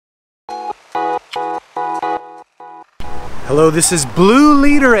Hello, this is Blue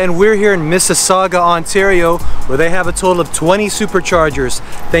Leader and we're here in Mississauga, Ontario, where they have a total of 20 superchargers.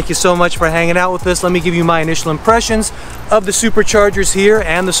 Thank you so much for hanging out with us. Let me give you my initial impressions of the superchargers here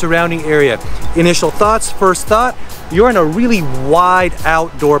and the surrounding area. Initial thoughts, first thought, you're in a really wide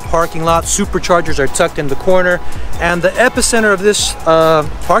outdoor parking lot. Superchargers are tucked in the corner, and the epicenter of this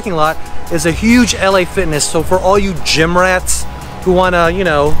parking lot is a huge LA Fitness. So for all you gym rats who want to, you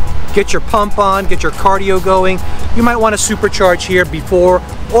know, get your pump on, get your cardio going, you might want to supercharge here before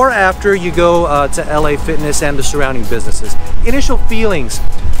or after you go to LA Fitness and the surrounding businesses. Initial feelings,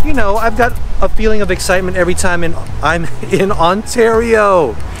 you know, I've got a feeling of excitement every time I'm in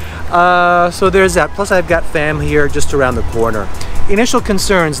Ontario. So there's that. Plus I've got family here just around the corner. Initial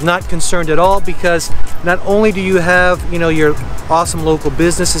concerns, not concerned at all, because not only do you have, you know, your awesome local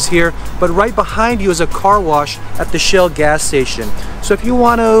businesses here, but right behind you is a car wash at the Shell gas station. So if you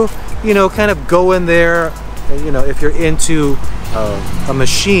want to, you know, kind of go in there, you know, if you're into a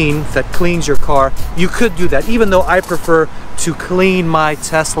machine that cleans your car, you could do that, even though I prefer to clean my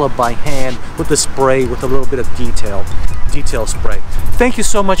Tesla by hand with the spray with a little bit of detail spray. Thank you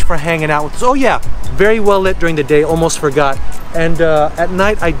so much for hanging out with us. Oh yeah, very well lit during the day, almost forgot. And at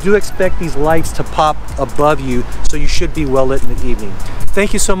night I do expect these lights to pop above you, so you should be well lit in the evening.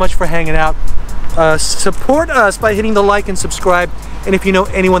 Thank you so much for hanging out. Support us by hitting the like and subscribe, and if you know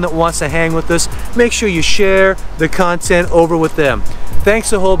anyone that wants to hang with us, make sure you share the content over with them.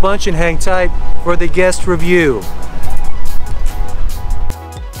 Thanks a whole bunch, and hang tight for the guest review.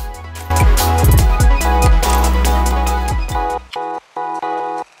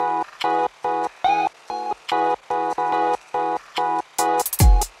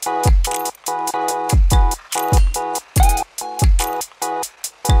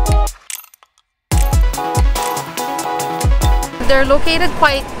 They're located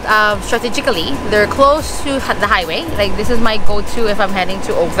quite strategically. They're close to the highway. Like, this is my go-to if I'm heading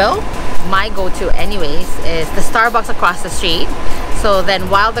to Oakville. My go-to anyways is the Starbucks across the street. So then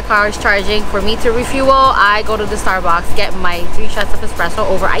while the car is charging, for me to refuel, I go to the Starbucks, get my 3 shots of espresso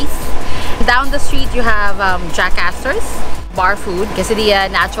over ice. Down the street you have Jack Astor's, bar food, quesadilla,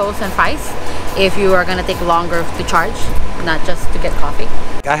 nachos, and fries, if you are gonna take longer to charge, not just to get coffee.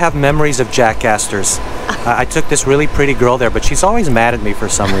 I have memories of Jack Astor's. I took this really pretty girl there, but she's always mad at me for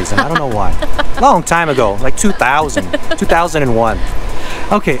some reason. I don't know why. Long time ago, like 2001.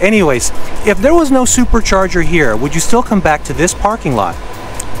 Okay, anyways, if there was no supercharger here, would you still come back to this parking lot?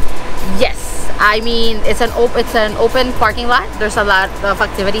 Yes, I mean, it's an open parking lot. There's a lot of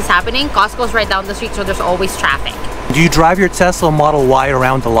activities happening. Costco's right down the street, so there's always traffic. Do you drive your Tesla Model Y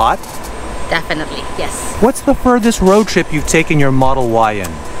around the lot? Definitely, yes. What's the furthest road trip you've taken your Model Y in?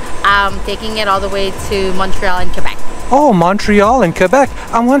 Taking it all the way to Montreal and Quebec. Oh, Montreal and Quebec.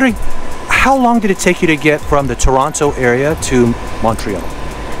 I'm wondering, how long did it take you to get from the Toronto area to Montreal?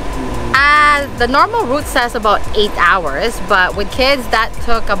 The normal route says about 8 hours, but with kids that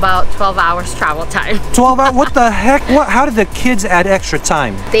took about 12 hours travel time. 12 hours? What the heck? How did the kids add extra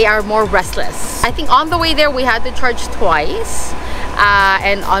time? They are more restless. I think on the way there we had to charge twice,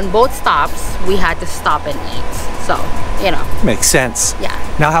 and on both stops we had to stop and eat. So, you know. Makes sense. Yeah.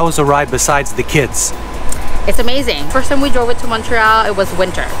 Now, how was the ride besides the kids? It's amazing. First time we drove it to Montreal, it was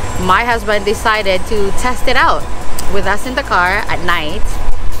winter. My husband decided to test it out with us in the car at night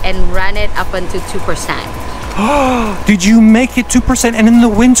and ran it up into 2%. Did you make it 2%? And in the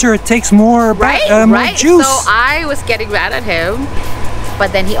winter it takes more, more juice. So I was getting mad at him,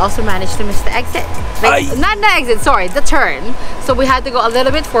 but then he also managed to miss the exit. Like, not the exit, sorry, the turn. So we had to go a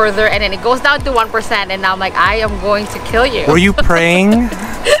little bit further, and then it goes down to 1%, and now I'm like, I am going to kill you. Were you praying?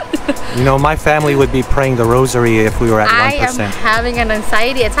 You know, my family would be praying the rosary if we were at 1%. I am having an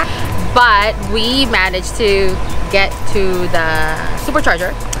anxiety attack. But we managed to get to the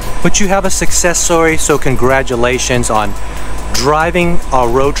supercharger. But you have a success story, so congratulations on driving a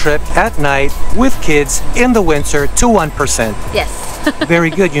road trip at night with kids in the winter to 1%. Yes. Very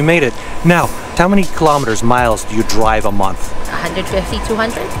good, you made it. Now, how many kilometers, miles do you drive a month? 150,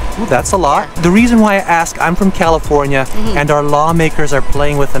 200. Ooh, that's a lot. Yeah. The reason why I ask, I'm from California, and our lawmakers are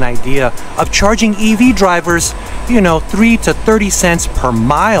playing with an idea of charging EV drivers, you know, 3 to 30 cents per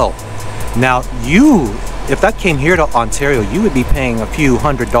mile. Now, if that came here to Ontario, you would be paying a few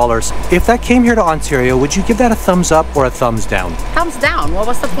 $100s. If that came here to Ontario, would you give that a thumbs up or a thumbs down? Thumbs down. What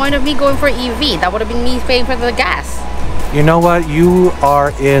was the point of me going for EV? That would have been me paying for the gas. You know what? You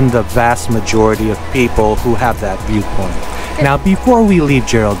are in the vast majority of people who have that viewpoint. Now, before we leave,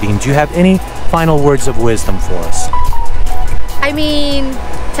 Geraldine, do you have any final words of wisdom for us? I mean,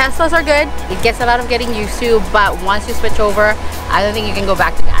 Teslas are good. It gets a lot of getting used to, but once you switch over, I don't think you can go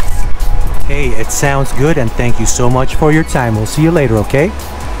back to gas. Hey, it sounds good, and thank you so much for your time. We'll see you later, okay?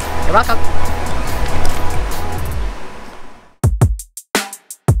 You're welcome.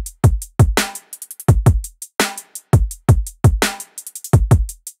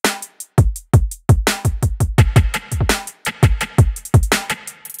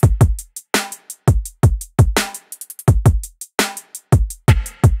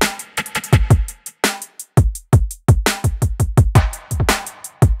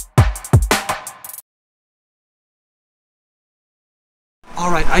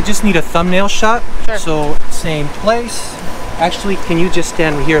 Alright, I just need a thumbnail shot. Sure. So, same place. Actually, can you just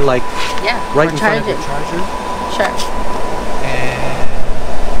stand here, like, Yeah, right in front of the charger? Sure. And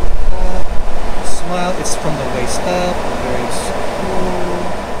smile. It's from the waist up. Very smooth.